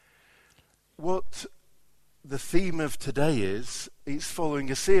What the theme of today is, it's following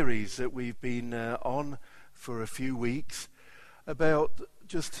a series that we've been on for a few weeks about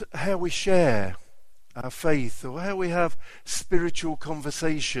just how we share our faith or how we have spiritual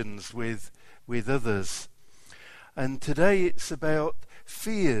conversations with others. And today it's about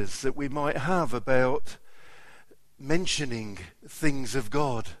fears that we might have about mentioning things of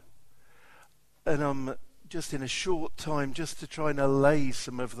God. And I'm just in a short time just to try and allay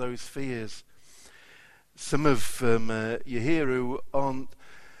some of those fears. Some of you here who aren't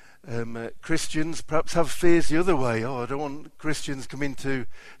Christians perhaps have fears the other way. Oh, I don't want Christians coming to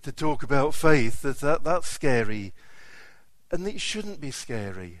talk about faith. That's scary. And it shouldn't be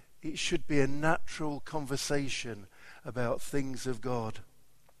scary. It should be a natural conversation about things of God.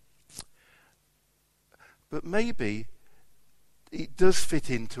 But maybe it does fit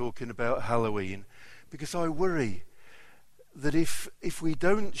in talking about Halloween, because I worry that if we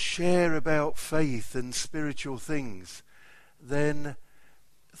don't share about faith and spiritual things, then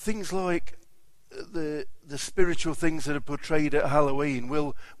things like the spiritual things that are portrayed at Halloween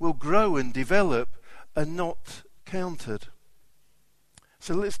will grow and develop and not counted.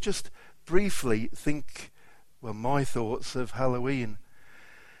 So let's just briefly think, my thoughts of Halloween.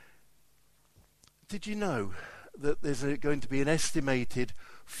 Did you know that there's going to be an estimated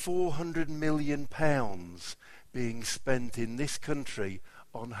 £400 million being spent in this country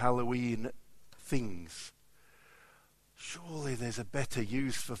on Halloween things? Surely there's a better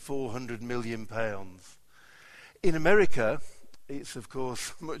use for £400 million. In America, it's of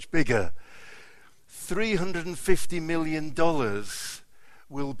course much bigger. $350 million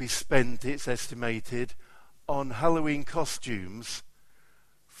will be spent, it's estimated, on Halloween costumes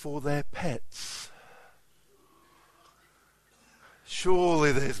for their pets.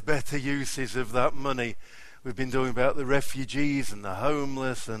 Surely there's better uses of that money. We've been talking about the refugees and the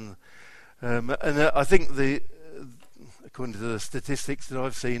homeless, and I think according to the statistics that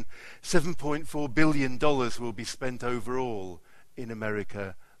I've seen, $7.4 billion will be spent overall in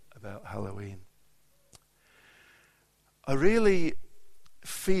America about Halloween. I really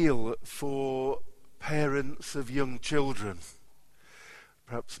feel for parents of young children.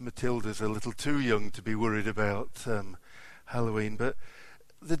 Perhaps Matilda's a little too young to be worried about Halloween, but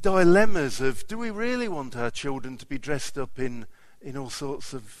the dilemmas of, do we really want our children to be dressed up in all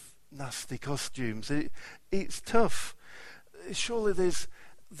sorts of nasty costumes? It's tough. Surely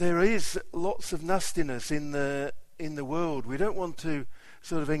there is lots of nastiness in the world. We don't want to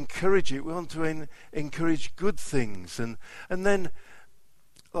sort of encourage it. We want to encourage good things. And then,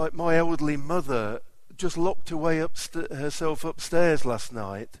 like my elderly mother, just locked away herself upstairs last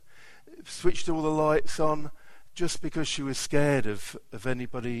night, switched all the lights on, just because she was scared of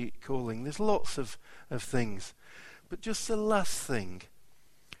anybody calling. There's lots of things. But just the last thing,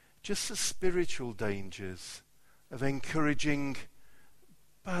 just the spiritual dangers of encouraging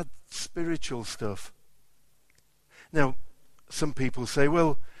bad spiritual stuff. Now, some people say,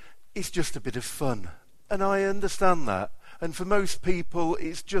 well, it's just a bit of fun. And I understand that. And for most people,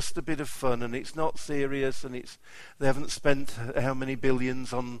 it's just a bit of fun, and it's not serious, and they haven't spent how many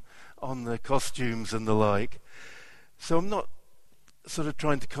billions on the costumes and the like. So I'm not sort of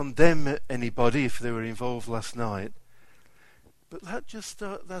trying to condemn anybody if they were involved last night. But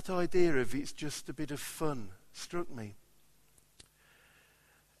that idea of it's just a bit of fun struck me.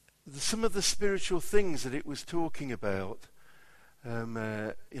 Some of the spiritual things that it was talking about,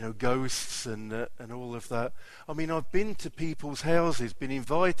 ghosts and all of that. I mean, I've been to people's houses, been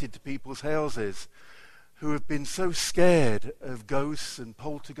invited to people's houses who have been so scared of ghosts and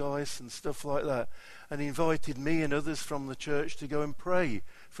poltergeists and stuff like that, and invited me and others from the church to go and pray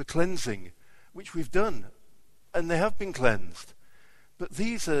for cleansing, which we've done, and they have been cleansed. But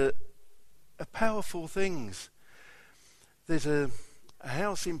these are powerful things. There's a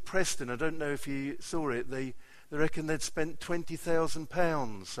house in Preston, I don't know if you saw it, they reckon they'd spent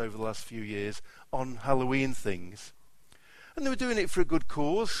 £20,000 over the last few years on Halloween things. And they were doing it for a good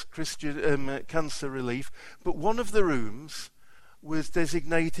cause, Christian cancer relief. But one of the rooms was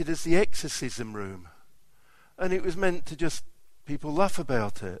designated as the exorcism room. And it was meant to just, people laugh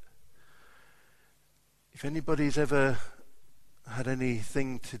about it. If anybody's ever had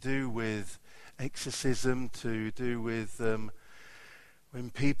anything to do with exorcism, to do with when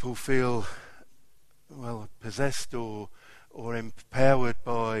people feel, possessed or empowered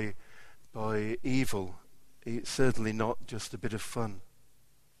by evil, it's certainly not just a bit of fun.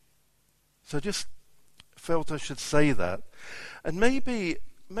 So I just felt I should say that. And maybe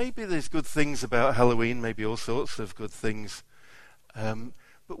there's good things about Halloween, maybe all sorts of good things.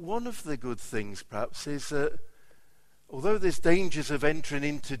 But one of the good things perhaps is that although there's dangers of entering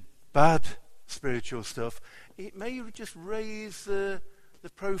into bad spiritual stuff, it may just raise the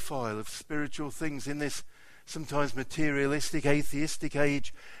profile of spiritual things in this sometimes materialistic, atheistic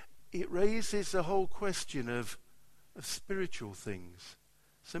age. It raises the whole question of spiritual things.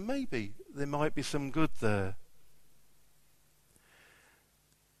 So maybe there might be some good there.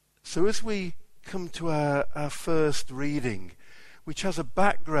 So as we come to our first reading, which has a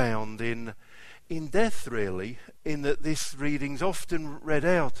background in death, really, in that this reading's often read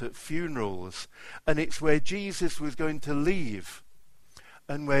out at funerals, and it's where Jesus was going to leave,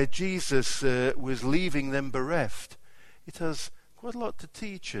 and where Jesus was leaving them bereft. It has quite a lot to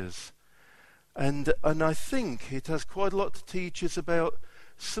teach us, and I think it has quite a lot to teach us about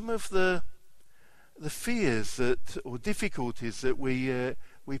some of the fears that, or difficulties that we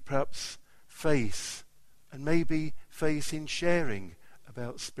perhaps face, and maybe face in sharing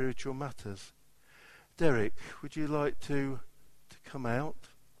about spiritual matters. Derek, would you like to come out?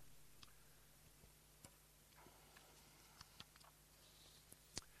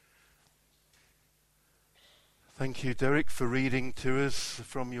 Thank you, Derek, for reading to us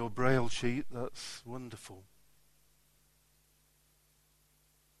from your braille sheet. That's wonderful.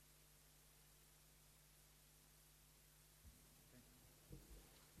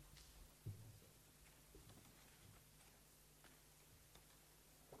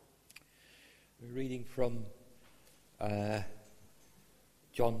 We're reading from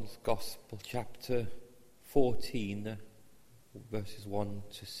John's Gospel, chapter 14, verses 1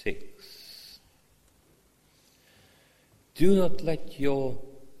 to 6. Do not let your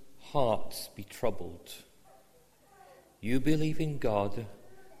hearts be troubled. You believe in God,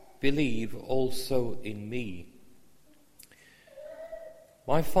 believe also in me.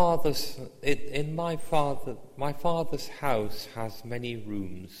 My father's house has many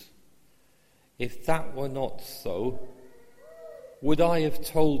rooms. If that were not so, would I have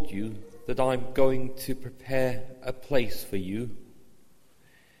told you that I'm going to prepare a place for you?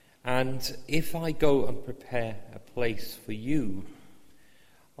 And if I go and prepare a place for you,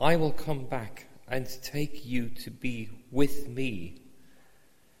 I will come back and take you to be with me,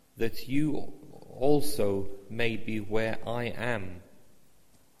 that you also may be where I am.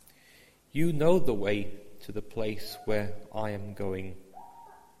 You know the way to the place where I am going.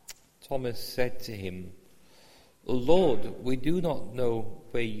 Thomas said to him, Lord, we do not know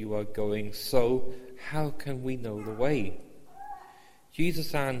where you are going, so how can we know the way?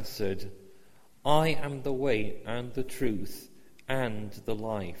 Jesus answered, I am the way and the truth and the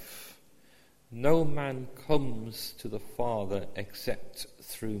life. No man comes to the Father except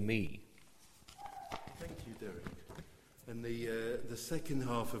through me. Thank you, Derek. And the second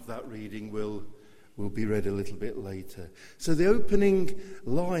half of that reading will be read a little bit later. So the opening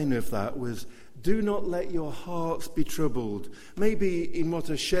line of that was, do not let your hearts be troubled. Maybe in what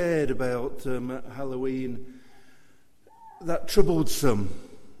I shared about Halloween, that troubled some.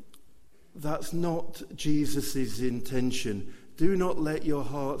 That's not Jesus' intention. Do not let your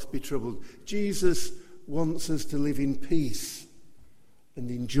hearts be troubled. Jesus wants us to live in peace and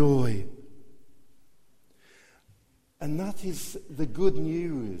in joy. And that is the good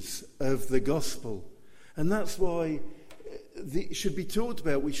news of the gospel. And that's why it should be talked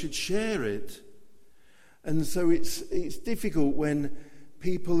about. We should share it. And so it's difficult when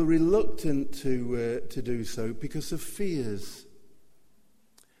people are reluctant to do so because of fears.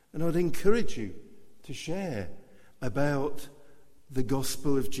 And I'd encourage you to share about the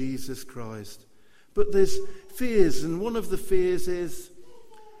gospel of Jesus Christ. But there's fears, and one of the fears is,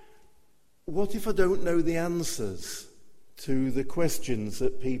 what if I don't know the answers to the questions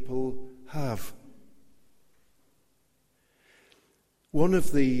that people have? One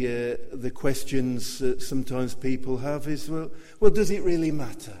of the questions that sometimes people have is, well, does it really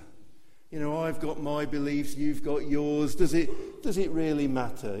matter? You know, I've got my beliefs, you've got yours. Does it really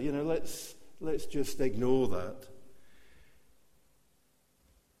matter? You know, let's just ignore that.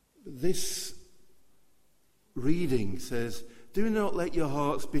 This reading says, do not let your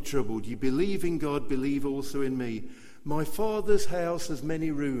hearts be troubled. You believe in God, believe also in me. My Father's house has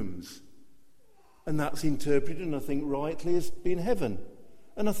many rooms. And that's interpreted, and I think rightly, as being heaven.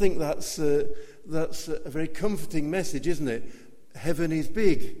 And I think that's a very comforting message, isn't it? Heaven is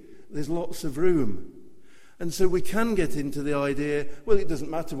big. There's lots of room. And so we can get into the idea, well, it doesn't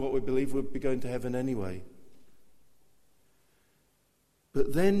matter what we believe, we'll be going to heaven anyway.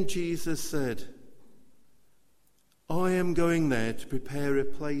 But then Jesus said, I am going there to prepare a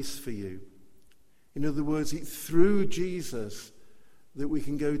place for you. In other words, it's through Jesus that we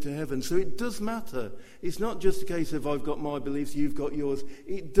can go to heaven. So it does matter. It's not just a case of I've got my beliefs, you've got yours.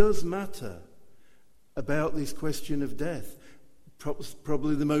 It does matter about this question of death.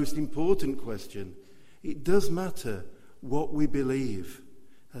 probably the most important question. It does matter what we believe.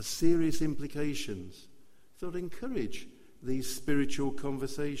 It has serious implications. So I'd encourage these spiritual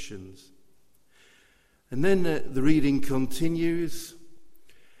conversations. And then the reading continues.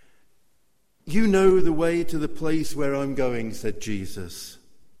 "You know the way to the place where I'm going," said Jesus.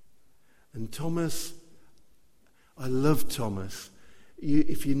 And Thomas, I love Thomas.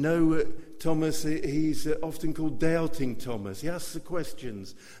 If you know Thomas, he's often called Doubting Thomas. He asks the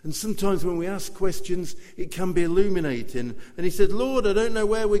questions. And sometimes when we ask questions, it can be illuminating. And he said, "Lord, I don't know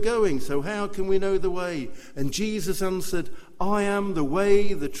where we're going, so how can we know the way?" And Jesus answered, "I am the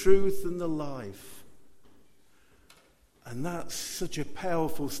way, the truth, and the life." And that's such a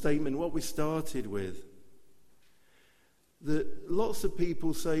powerful statement, what we started with. That lots of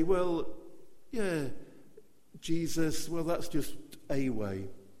people say, well, yeah, Jesus, well, that's just a way.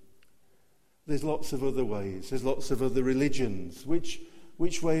 There's lots of other ways. There's lots of other religions. Which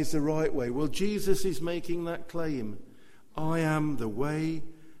way is the right way? Well, Jesus is making that claim. I am the way,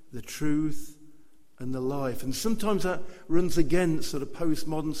 the truth, and the life. And sometimes that runs against sort of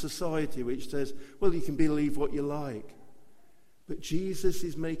postmodern society, which says, well, you can believe what you like. But Jesus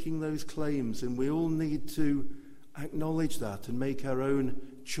is making those claims, and we all need to acknowledge that and make our own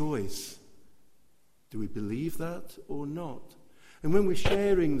choice. Do we believe that or not? And when we're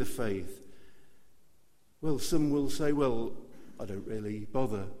sharing the faith, well, some will say, well, I don't really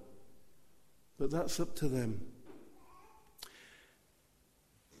bother. But that's up to them.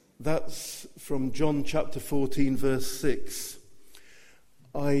 That's from John chapter 14, verse 6.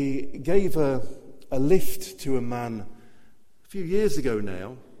 I gave a lift to a man a few years ago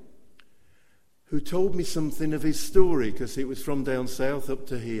now who told me something of his story, because it was from down south up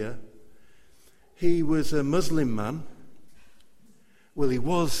to here. He was a Muslim man. Well, he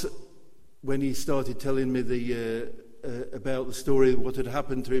was when he started telling me about the story of what had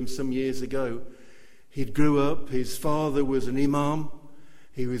happened to him some years ago. He'd grew up, his father was an imam.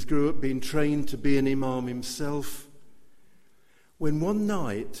 He grew up being trained to be an imam himself. When one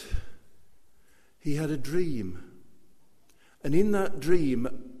night he had a dream. And in that dream,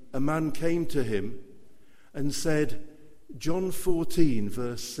 a man came to him and said, John 14,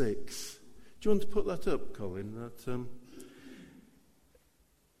 verse 6. Do you want to put that up, Colin?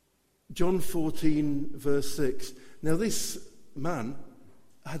 John 14, verse 6. Now, this man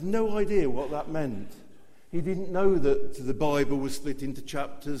had no idea what that meant. He didn't know that the Bible was split into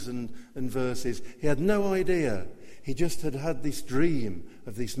chapters and verses. He had no idea. He just had this dream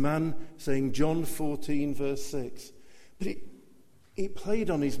of this man saying John 14, verse 6. But it played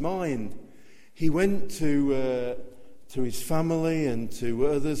on his mind. He went to his family and to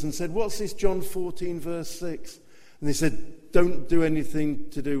others and said, what's this John 14, verse 6? And they said, don't do anything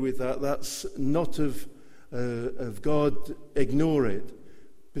to do with that. That's not of God. Ignore it.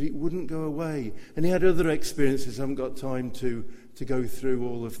 But it wouldn't go away. And he had other experiences. I haven't got time to go through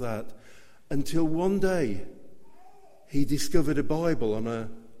all of that. Until one day, he discovered a Bible on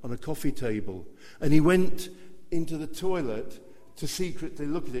a coffee table. And he went into the toilet to secretly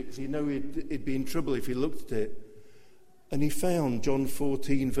look at it, because he knew he'd be in trouble if he looked at it. And he found John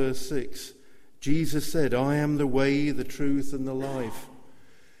 14, verse 6. Jesus said, I am the way, the truth, and the life.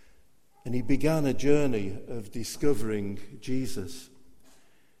 And he began a journey of discovering Jesus.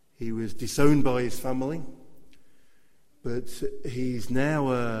 He was disowned by his family, but he's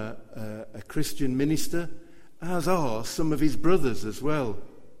now a Christian minister, as are some of his brothers as well.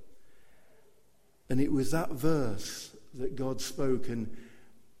 And it was that verse that God spoke, and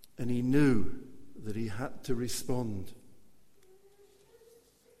he knew that he had to respond.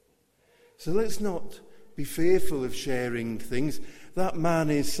 So let's not be fearful of sharing things. That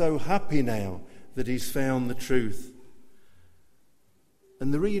man is so happy now that he's found the truth.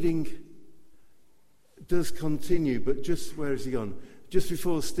 And the reading does continue, but just where has he gone? Just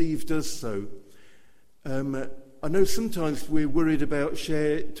before Steve does so, I know sometimes we're worried about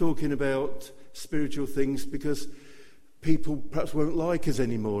talking about spiritual things because people perhaps won't like us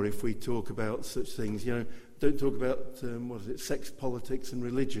anymore if we talk about such things. You know, don't talk about, sex, politics and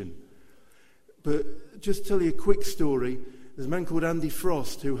religion. But just tell you a quick story. There's a man called Andy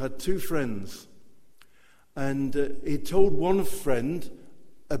Frost who had two friends. And he told one friend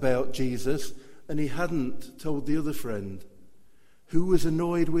about Jesus, and he hadn't told the other friend. Who was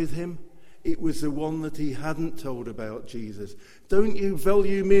annoyed with him? It was the one that he hadn't told about Jesus. Don't you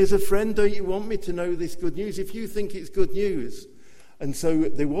value me as a friend? Don't you want me to know this good news? If you think it's good news. And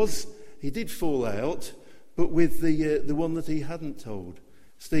so he did fall out, but with the one that he hadn't told.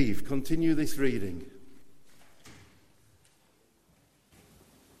 Steve, continue this reading.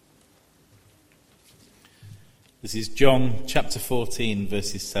 This is John chapter 14,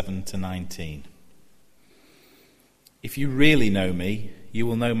 verses 7 to 19. If you really know me, you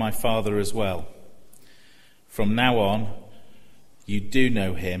will know my Father as well. From now on, you do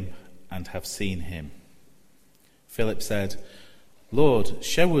know him and have seen him. Philip said, Lord,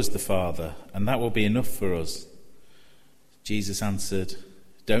 show us the Father, and that will be enough for us. Jesus answered,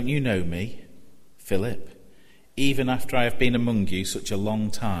 Don't you know me, Philip? Even after I have been among you such a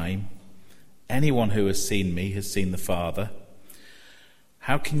long time, anyone who has seen me has seen the Father.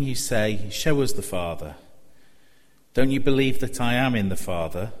 How can you say, Show us the Father? Don't you believe that I am in the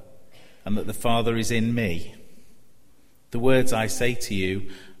Father, and that the Father is in me? The words I say to you,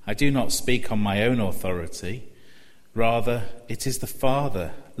 I do not speak on my own authority. Rather, it is the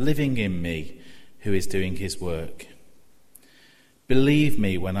Father living in me who is doing his work. Believe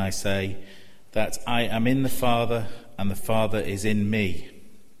me when I say that I am in the Father and the Father is in me.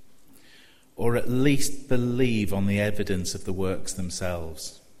 Or at least believe on the evidence of the works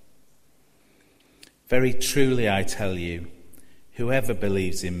themselves. Very truly I tell you, whoever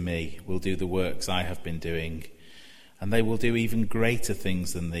believes in me will do the works I have been doing, and they will do even greater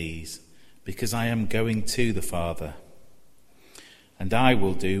things than these, because I am going to the Father. And I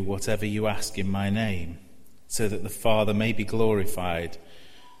will do whatever you ask in my name, so that the Father may be glorified in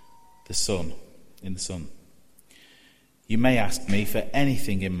the Son. You may ask me for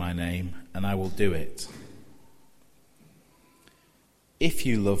anything in my name, and I will do it. If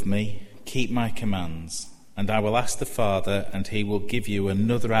you love me, keep my commands, and I will ask the Father, and he will give you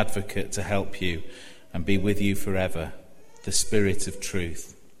another advocate to help you and be with you forever, the Spirit of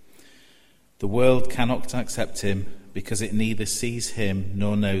truth. The world cannot accept him, because it neither sees him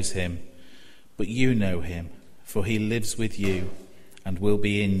nor knows him. But you know him, for he lives with you and will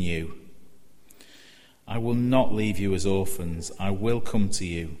be in you. I will not leave you as orphans. I will come to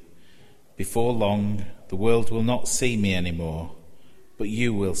you. Before long, the world will not see me anymore, but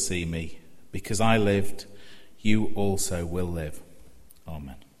you will see me. Because I lived, you also will live.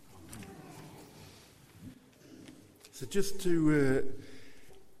 Amen. So just to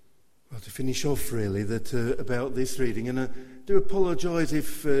finish off, really, that about this reading, and I do apologise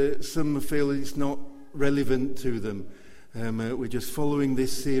if some feel it's not relevant to them. We're just following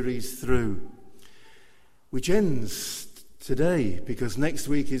this series through, which ends today, because next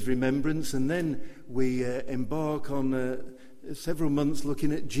week is Remembrance, and then we embark on several months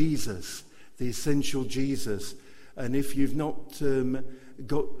looking at Jesus, the essential Jesus. And if you've not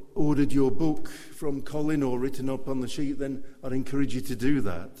ordered your book from Colin or written up on the sheet, then I'd encourage you to do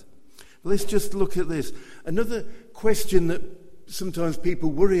that. But let's just look at this. Another question that sometimes people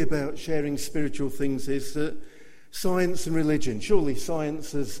worry about sharing spiritual things is that science and religion. Surely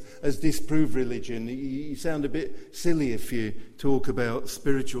science has disproved religion. You sound a bit silly if you talk about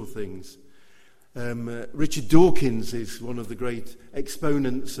spiritual things. Richard Dawkins is one of the great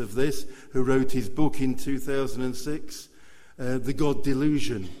exponents of this, who wrote his book in 2006, The God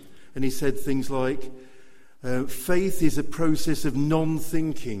Delusion. And he said things like, faith is a process of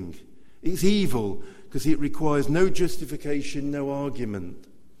non-thinking. It's evil because it requires no justification, no argument.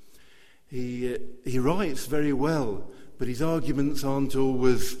 He writes very well, but his arguments aren't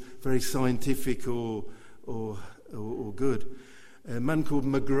always very scientific or good. A man called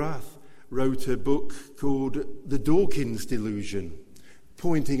McGrath wrote a book called The Dawkins Delusion,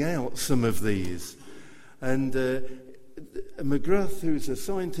 pointing out some of these. And McGrath, who's a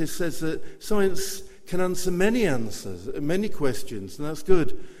scientist, says that science can answer many questions, and that's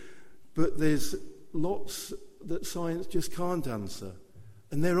good. But there's lots that science just can't answer.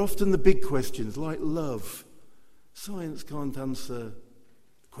 And they're often the big questions, like love. Science can't answer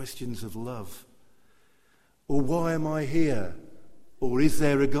questions of love. Or why am I here? Or is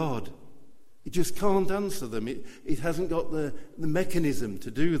there a God? It just can't answer them. It hasn't got the mechanism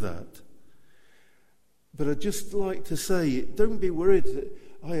to do that. But I'd just like to say, don't be worried.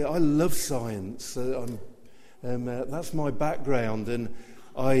 I love science. That's my background, and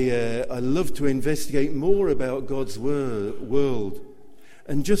I love to investigate more about God's world.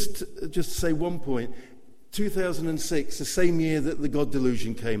 And just to say one point, 2006, the same year that The God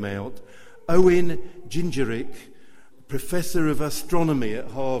Delusion came out, Owen Gingerich, professor of astronomy at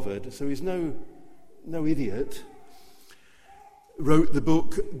Harvard, so he's no idiot, wrote the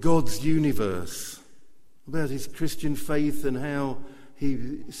book God's Universe, about his Christian faith and how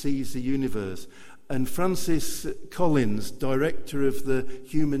he sees the universe. And Francis Collins, director of the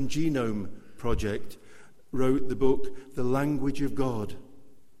Human Genome Project, wrote the book The Language of God,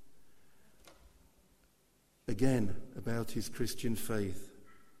 again about his Christian faith.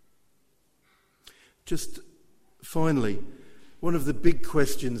 Just finally, One of the big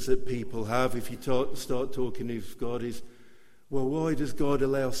questions that people have if you start talking of God is, well, why does God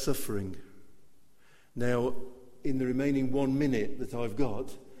allow suffering? Now, in the remaining 1 minute that I've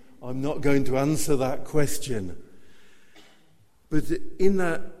got, I'm not going to answer that question. But in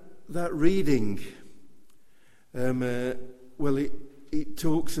that reading, it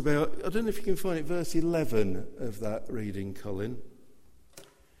talks about, I don't know if you can find it, verse 11 of that reading, Colin.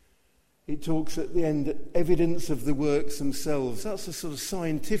 It talks at the end, evidence of the works themselves. That's a sort of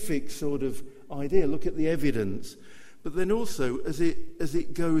scientific sort of idea. Look at the evidence. But then also, as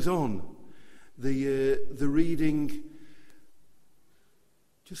it goes on, the reading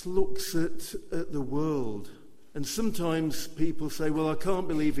just looks at the world. And sometimes people say, well, I can't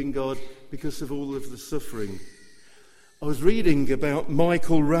believe in God because of all of the suffering. I was reading about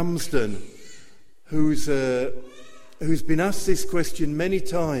Michael Ramsden, who's been asked this question many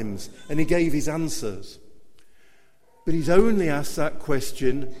times, and he gave his answers. But he's only asked that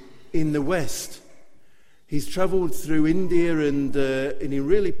question in the West. He's travelled through India and in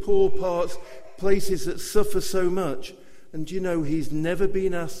really poor parts, places that suffer so much. And he's never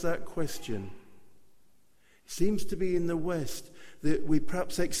been asked that question. It seems to be in the West that we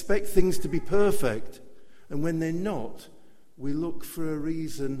perhaps expect things to be perfect. And when they're not, we look for a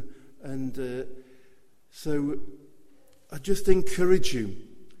reason. And so I just encourage you,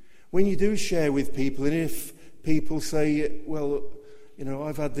 when you do share with people, and if people say, well,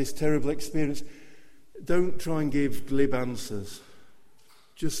 I've had this terrible experience, don't try and give glib answers.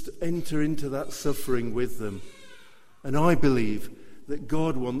 Just enter into that suffering with them. And I believe that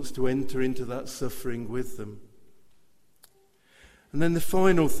God wants to enter into that suffering with them. And then the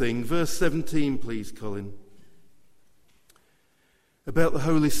final thing, verse 17, please, Colin. About the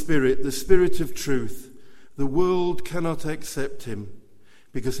Holy Spirit, the Spirit of truth. The world cannot accept him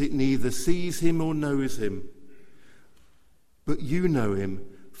because it neither sees him or knows him. But you know him,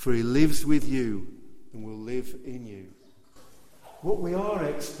 for he lives with you and will live in you. What we are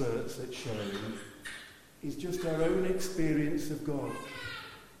experts at sharing is just our own experience of God.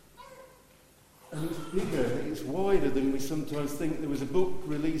 And it's bigger, it's wider than we sometimes think. There was a book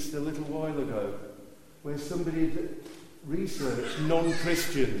released a little while ago where somebody had researched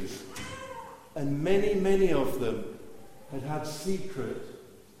non-Christians, and many, many of them had secret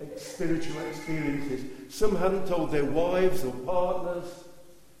spiritual experiences. Some hadn't told their wives or partners.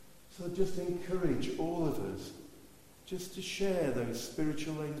 So I just encourage all of us just to share those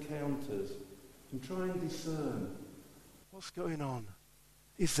spiritual encounters and try and discern what's going on.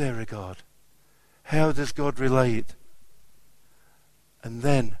 Is there a God? How does God relate? And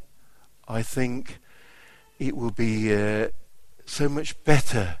then I think it will be so much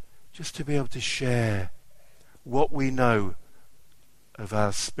better just to be able to share what we know of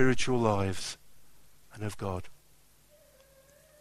our spiritual lives and of God.